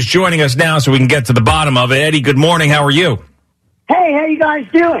 So he is joining us now so we can get to the bottom of it. Eddie, good morning. How are you? Hey, how you guys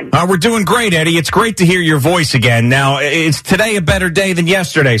doing? We're doing great, Eddie. It's great to hear your voice again. Now, is today a better day than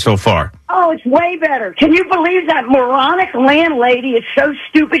yesterday so far? Oh, it's way better. Can you believe that moronic landlady is so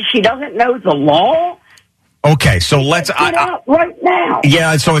stupid she doesn't know the law? Okay, so let's get out right now.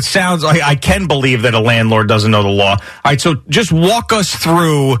 Yeah, so it sounds like I can believe that a landlord doesn't know the law. All right, so just walk us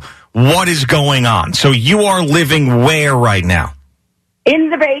through what is going on. So you are living where right now? In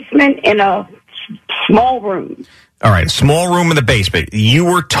the basement in a small room. All right, small room in the basement. You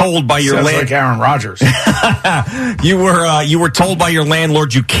were told by your landlord, like Aaron Rodgers. you were told by your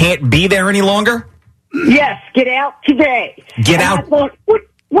landlord you can't be there any longer? Yes, get out today. Get out. I thought,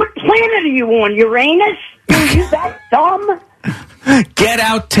 what planet are you on, Uranus? Are you that dumb? Get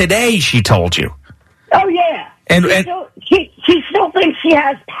out today, she told you. Oh, yeah. And she still thinks she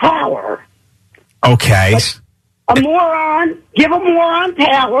has power. Okay. Like a moron, give a moron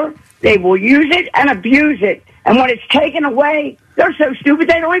power, they will use it and abuse it. And when it's taken away, they're so stupid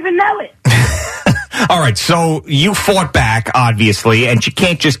they don't even know it. All right, so you fought back, obviously, and she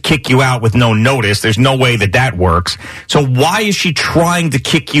can't just kick you out with no notice. There's no way that works. So why is she trying to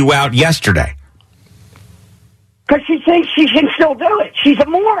kick you out yesterday? Because she thinks she can still do it. She's a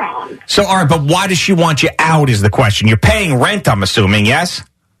moron. So, all right, but why does she want you out is the question. You're paying rent, I'm assuming, yes?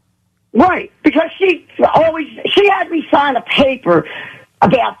 Right, because she had me sign a paper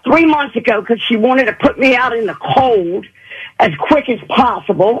about 3 months ago because she wanted to put me out in the cold as quick as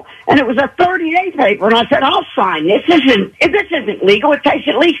possible, and it was a 30-day paper, and I said, I'll sign this. This isn't legal. It takes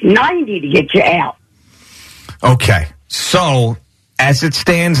at least 90 to get you out. Okay, so as it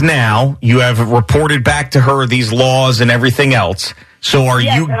stands now, you have reported back to her these laws and everything else. So are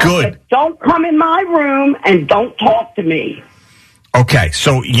you good? Said, don't come in my room and don't talk to me. Okay,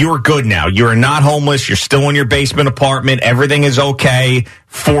 so you're good now. You're not homeless. You're still in your basement apartment. Everything is okay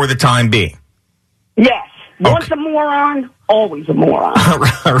for the time being. Yes. Once a moron, always a moron.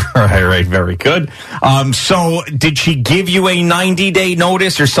 Right, very good. So did she give you a 90-day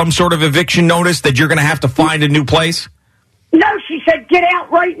notice or some sort of eviction notice that you're going to have to find a new place? No, she said get out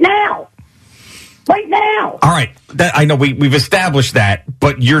right now. Right now. All right. I know we've established that,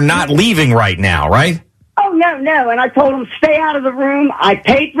 but you're not leaving right now, right? Oh, no. And I told him, stay out of the room. I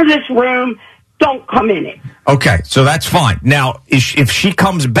paid for this room. Don't come in it. Okay, so that's fine. Now, if she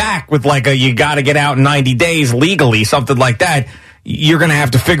comes back with like you got to get out in 90 days legally, something like that, you're going to have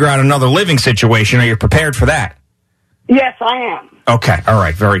to figure out another living situation. Are you prepared for that? Yes, I am. Okay, all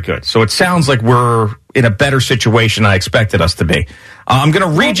right, very good. So it sounds like we're in a better situation than I expected us to be. I'm going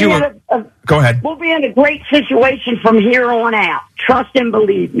to read Go ahead. We'll be in a great situation from here on out. Trust and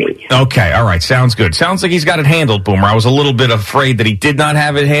believe me. Okay, all right, sounds good. Sounds like he's got it handled, Boomer. I was a little bit afraid that he did not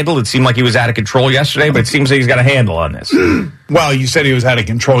have it handled. It seemed like he was out of control yesterday, but it seems like he's got a handle on this. Well, you said he was out of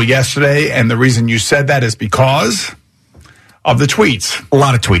control yesterday, and the reason you said that is because of the tweets. A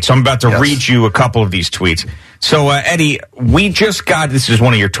lot of tweets. So I'm about to read you a couple of these tweets. So, Eddie, this is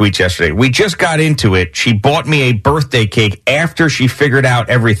one of your tweets yesterday. We just got into it. She bought me a birthday cake after she figured out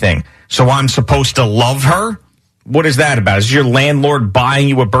everything. So I'm supposed to love her? What is that about? Is your landlord buying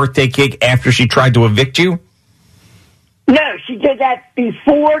you a birthday cake after she tried to evict you? No, she did that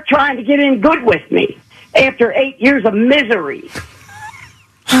before trying to get in good with me after 8 years of misery.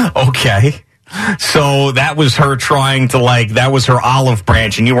 Okay. So that was her trying to, that was her olive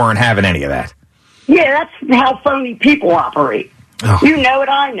branch, and you weren't having any of that. Yeah, that's how phony people operate. Oh. You know it,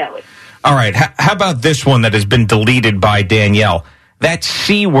 I know it. All right. How about this one that has been deleted by Danielle? That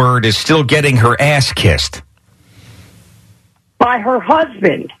C word is still getting her ass kissed. By her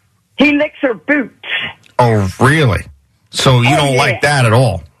husband. He licks her boots. Oh, really? So you don't like that at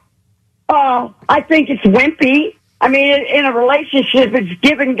all? Oh, I think it's wimpy. I mean, in a relationship, it's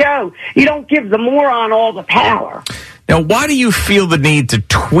give and go. You don't give the moron all the power. Now, why do you feel the need to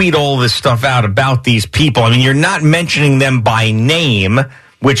tweet all this stuff out about these people? I mean, you're not mentioning them by name,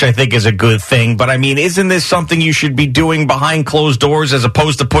 which I think is a good thing. But, I mean, isn't this something you should be doing behind closed doors as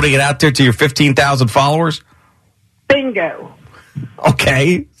opposed to putting it out there to your 15,000 followers? Bingo.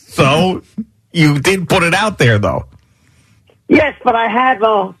 Okay. So you did put it out there, though. Yes, but I have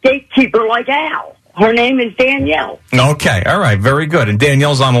a gatekeeper like Al. Her name is Danielle. Okay, all right, very good. And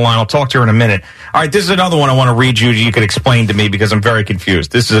Danielle's on the line. I'll talk to her in a minute. All right, this is another one I want to read you. You could explain to me because I'm very confused.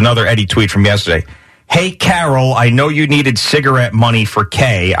 This is another Eddie tweet from yesterday. Hey, Carol, I know you needed cigarette money for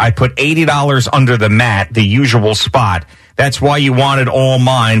Kay. I put $80 under the mat, the usual spot. That's why you wanted all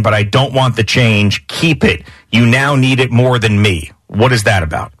mine, but I don't want the change. Keep it. You now need it more than me. What is that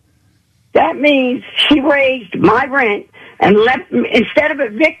about? That means she raised my rent and instead of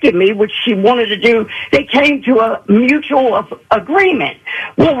evicting me, which she wanted to do, they came to a mutual agreement.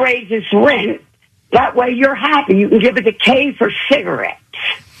 We'll raise this rent. That way you're happy. You can give it to Kay for cigarettes.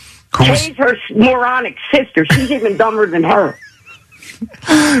 Kay's her moronic sister. She's even dumber than her.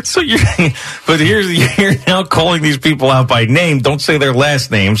 So you're now calling these people out by name. Don't say their last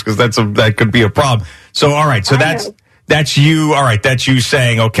names because that could be a problem. So all right, so that's you. All right, that's you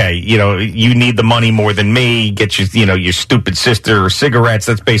saying, okay, you need the money more than me. Get your stupid sister cigarettes.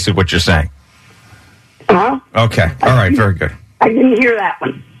 That's basically what you're saying. Uh-huh. Okay. All right. Very good. I didn't hear that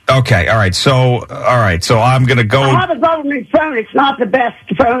one. Okay. All right. So I'm going to go. I have a government phone. It's not the best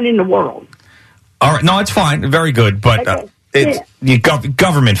phone in the world. All right. No, it's fine. Very good. But it's your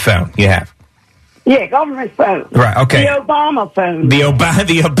government phone you have. Yeah, government phone. Right, okay. The Obama phone. The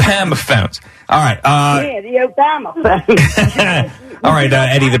Obama phones. All right. The Obama phone. All right,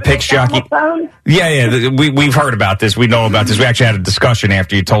 Eddie, the Picks jockey. Phone? Yeah. We've heard about this. We know about this. We actually had a discussion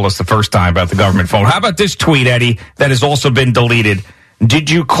after you told us the first time about the government phone. How about this tweet, Eddie, that has also been deleted?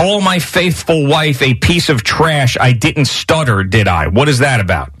 Did you call my faithful wife a piece of trash? I didn't stutter, did I? What is that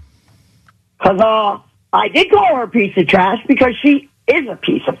about? Because I did call her a piece of trash because she is a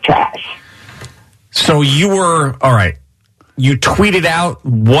piece of trash. So you were, all right, you tweeted out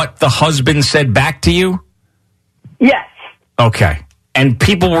what the husband said back to you? Yes. Okay. And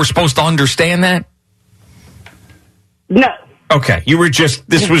people were supposed to understand that? No. Okay.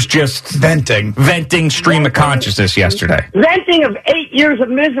 This was just venting stream of consciousness yesterday. Venting of 8 years of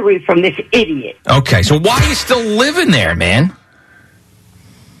misery from this idiot. Okay. So why are you still living there, man?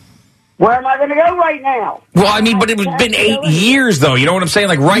 Where am I going to go right now? Well, I mean, but it's been 8 years, though. You know what I'm saying?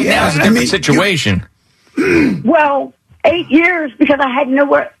 Like, right now is a different situation. Well, 8 years because I had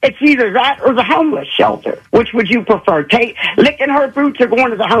nowhere. It's either that or the homeless shelter. Which would you prefer? Licking her boots or going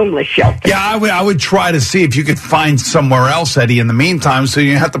to the homeless shelter? Yeah, I would try to see if you could find somewhere else, Eddie, in the meantime, so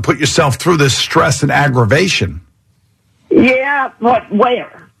you have to put yourself through this stress and aggravation. Yeah, but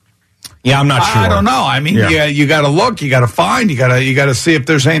where? Yeah, I'm not sure. I don't know. I mean, you got to look, you got to find, you got to see if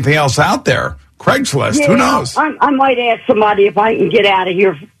there's anything else out there. Craigslist, who knows? I might ask somebody if I can get out of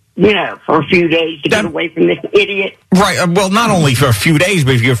here, for a few days to get away from this idiot. Right. Well, not only for a few days,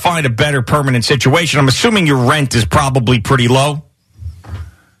 but if you find a better permanent situation, I'm assuming your rent is probably pretty low.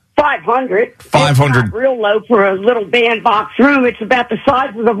 $500. $500. Real low for a little bandbox room. It's about the size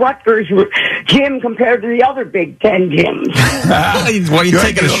of the Rutgers gym compared to the other Big Ten gyms. Well, you're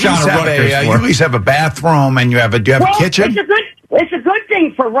taking a shot at Rutgers. You at least have a bathroom and do you have a kitchen? It's a good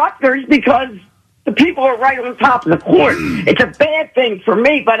thing for Rutgers because the people are right on top of the court. It's a bad thing for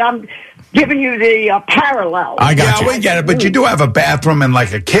me, but I'm giving you the parallel. We get it, but you do have a bathroom and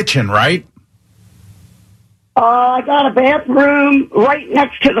like a kitchen, right? I got a bathroom right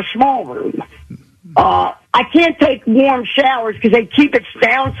next to the small room. I can't take warm showers because they keep it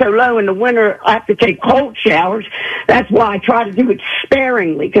down so low in the winter. I have to take cold showers. That's why I try to do it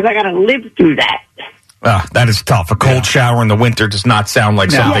sparingly, because I got to live through that. That is tough. A cold shower in the winter does not sound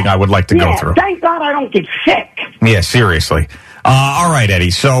like something I would like to go through. Thank God I don't get sick. Yeah, seriously. All right, Eddie.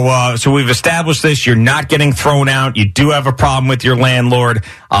 So we've established this. You're not getting thrown out. You do have a problem with your landlord.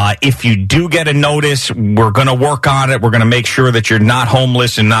 If you do get a notice, we're going to work on it. We're going to make sure that you're not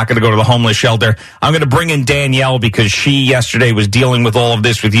homeless and not going to go to the homeless shelter. I'm going to bring in Danielle because she yesterday was dealing with all of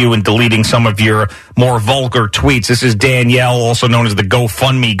this with you and deleting some of your more vulgar tweets. This is Danielle, also known as the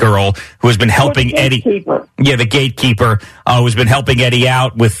GoFundMe girl, who has been helping Eddie. Yeah, the gatekeeper, who's been helping Eddie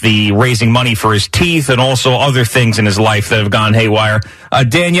out with the raising money for his teeth and also other things in his life that have gone haywire.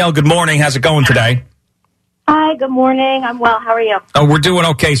 Danielle, good morning. How's it going today? Hi, good morning. I'm well. How are you? We're doing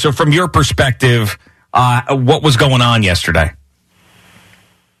okay. So from your perspective, what was going on yesterday?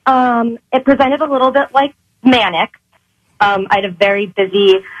 It presented a little bit like manic. I had a very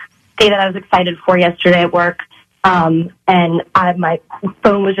busy day that I was excited for yesterday at work. And my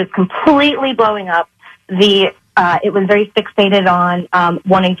phone was just completely blowing up. It was very fixated on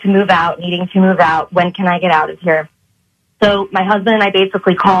wanting to move out, needing to move out. When can I get out of here? So my husband and I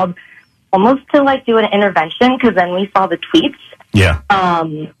basically called almost to like do an intervention, because then we saw the tweets. Yeah.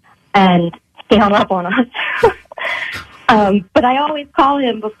 And he hung up on us. But I always call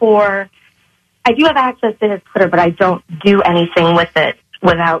him before. I do have access to his Twitter, but I don't do anything with it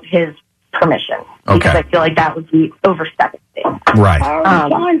without his permission. Okay. Because I feel like that would be overstepping things. Right.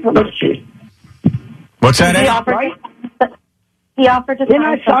 What's that, Eddie? He offered to Didn't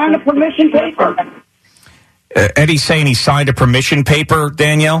I sign a permission paper? Eddie's saying he signed a permission paper,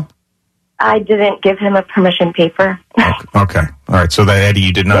 Danielle? I didn't give him a permission paper. Okay. All right. So that, Eddie,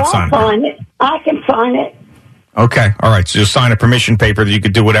 you did not sign it. I'll sign it. I can sign it. Okay. All right. So you'll sign a permission paper that you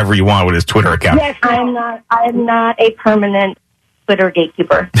could do whatever you want with his Twitter account. Yes, I'm not a permanent Twitter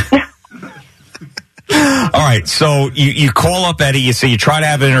gatekeeper. All right. So you call up Eddie. You say you try to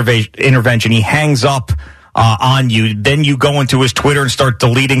have an intervention. He hangs up on you. Then you go into his Twitter and start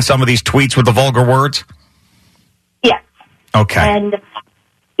deleting some of these tweets with the vulgar words? Yes. Okay. And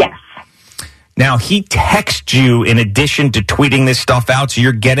yes. Now, he texts you in addition to tweeting this stuff out, so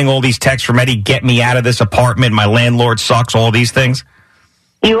you're getting all these texts from Eddie, get me out of this apartment, my landlord sucks, all these things?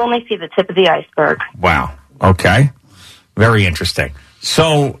 You only see the tip of the iceberg. Wow. Okay. Very interesting.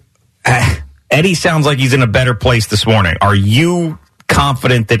 So, Eddie sounds like he's in a better place this morning. Are you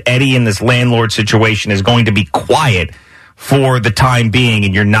confident that Eddie in this landlord situation is going to be quiet for the time being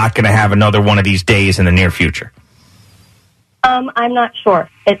and you're not going to have another one of these days in the near future? I'm not sure.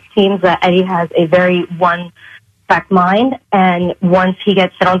 It seems that Eddie has a very one-track mind, and once he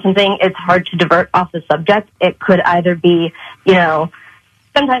gets hit on something, it's hard to divert off the subject. It could either be,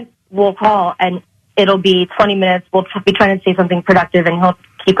 sometimes we'll call and it'll be 20 minutes. We'll be trying to say something productive, and he'll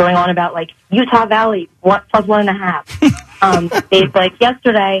keep going on about, like, Utah Valley, plus 1.5. Days like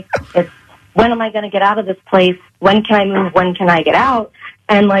yesterday, it's, when am I going to get out of this place? When can I move? When can I get out?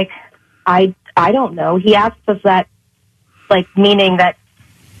 And, like, I don't know. He asked us that, like, meaning that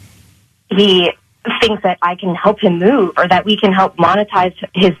he thinks that I can help him move or that we can help monetize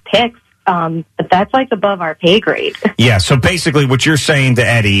his picks. But that's, like, above our pay grade. Yeah, so basically what you're saying to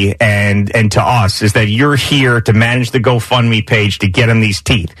Eddie and to us is that you're here to manage the GoFundMe page to get him these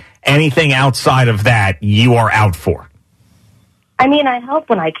teeth. Anything outside of that, you are out for. I mean, I help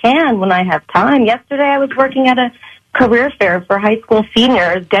when I can, when I have time. Yesterday I was working at a career fair for high school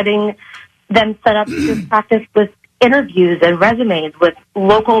seniors, getting them set up to practice with interviews and resumes with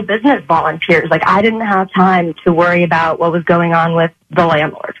local business volunteers. Like, I didn't have time to worry about what was going on with the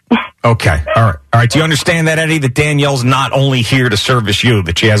landlord. Okay. All right. Do you understand that, Eddie, that Danielle's not only here to service you,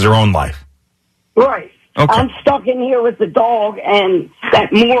 that she has her own life? Right. Okay. I'm stuck in here with the dog and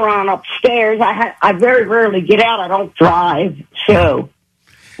that moron upstairs. I very rarely get out. I don't drive. So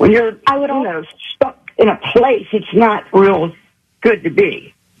when you're stuck in a place, it's not real good to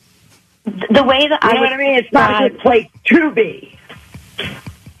be. The way that you know what I mean? It's not a good place to be.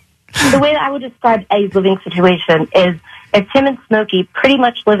 The way that I would describe Eddie's living situation is it's him and Smokey pretty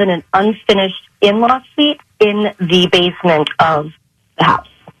much live in an unfinished in-law suite in the basement of the house.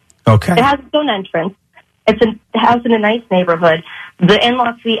 Okay. It has its own entrance. It's a house in a nice neighborhood. The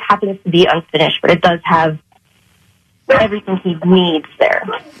in-law suite happens to be unfinished, but it does have everything he needs there.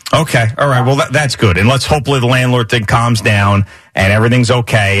 Okay. All right. Well, that's good. And let's hopefully the landlord thing calms down and everything's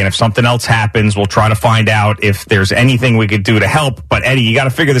okay. And if something else happens, we'll try to find out if there's anything we could do to help. But Eddie, you got to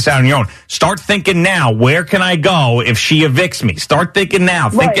figure this out on your own. Start thinking now. Where can I go if she evicts me? Start thinking now.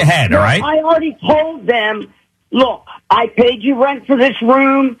 Think ahead. All right. I already told them, look, I paid you rent for this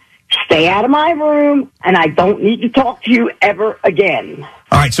room. Stay out of my room, and I don't need to talk to you ever again.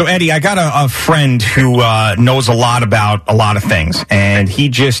 All right, so Eddie, I got a friend who knows a lot about a lot of things, and he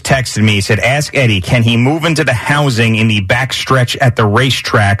just texted me. He said, ask Eddie, can he move into the housing in the back stretch at the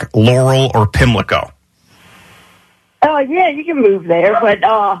racetrack, Laurel or Pimlico? Yeah, you can move there, but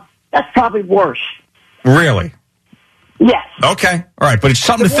that's probably worse. Really? Yes. Okay, all right, but it's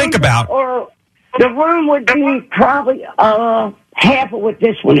something to think about. Or the room would be probably half of what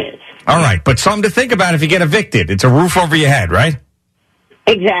this one is. All right, but something to think about if you get evicted. It's a roof over your head, right?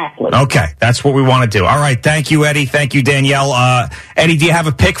 Exactly. Okay, that's what we want to do. All right, thank you, Eddie. Thank you, Danielle. Eddie, do you have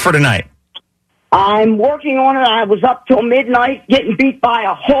a pick for tonight? I'm working on it. I was up till midnight getting beat by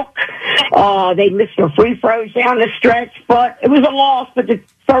a hook. They missed their free throws down the stretch, but it was a loss, but the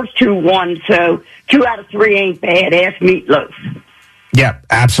first two won, so 2 out of 3 ain't bad. Ask Meatloaf. Yeah,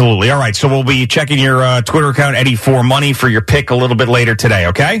 absolutely. All right, so we'll be checking your Twitter account, Eddie4Money, for your pick a little bit later today,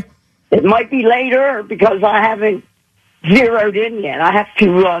 okay? It might be later because I haven't zeroed in yet. I have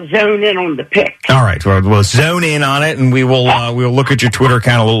to zone in on the pick. All right, we'll zone in on it, and we will look at your Twitter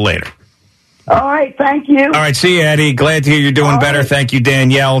account a little later. All right, thank you. All right, see you, Eddie. Glad to hear you're doing better. Thank you,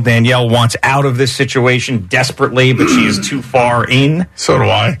 Danielle. Danielle wants out of this situation desperately, but she is too far in. So do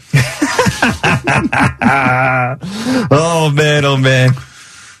I. Oh, man.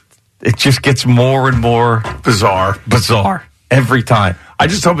 It just gets more and more bizarre every time. I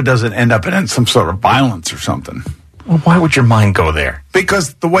just hope it doesn't end up in some sort of violence or something. Well, why would your mind go there?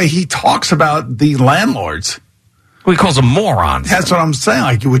 Because the way he talks about the landlords. Well, he calls them morons. That's what I'm saying.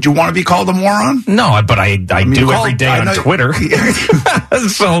 Like, would you want to be called a moron? No, but I do every day on Twitter.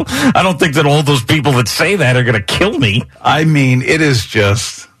 So I don't think that all those people that say that are going to kill me. I mean, it is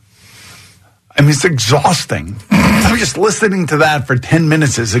just... it's exhausting. I'm just listening to that for 10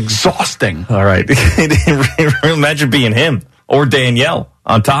 minutes is exhausting. All right. Imagine being him or Danielle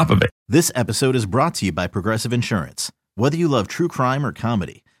on top of it. This episode is brought to you by Progressive Insurance. Whether you love true crime or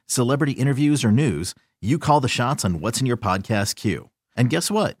comedy, celebrity interviews or news, you call the shots on what's in your podcast queue. And guess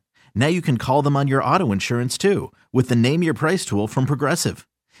what? Now you can call them on your auto insurance too with the Name Your Price tool from Progressive.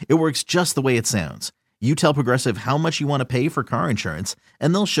 It works just the way it sounds. You tell Progressive how much you want to pay for car insurance,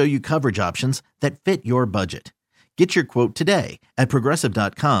 and they'll show you coverage options that fit your budget. Get your quote today at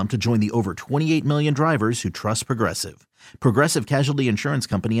Progressive.com to join the over 28 million drivers who trust Progressive. Progressive Casualty Insurance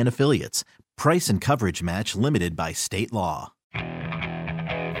Company and Affiliates. Price and coverage match limited by state law.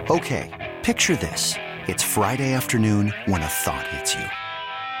 Okay, picture this. It's Friday afternoon when a thought hits you.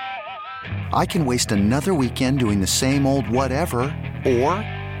 I can waste another weekend doing the same old whatever, or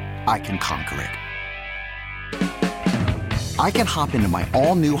I can conquer it. I can hop into my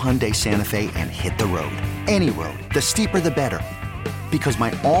all-new Hyundai Santa Fe and hit the road. Any road. The steeper, the better. Because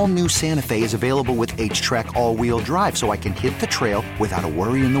my all-new Santa Fe is available with H-Track all-wheel drive, so I can hit the trail without a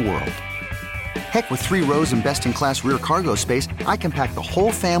worry in the world. Heck, with 3 rows and best-in-class rear cargo space, I can pack the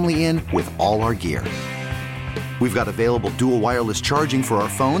whole family in with all our gear. We've got available dual wireless charging for our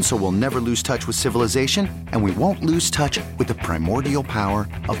phones, so we'll never lose touch with civilization, and we won't lose touch with the primordial power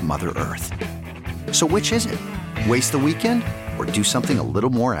of Mother Earth. So which is it? Waste the weekend or do something a little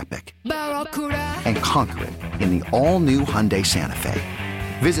more epic? And conquer it in the all-new Hyundai Santa Fe.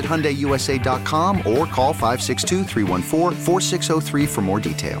 Visit HyundaiUSA.com or call 562-314-4603 for more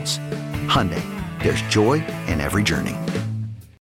details. Hyundai, there's joy in every journey.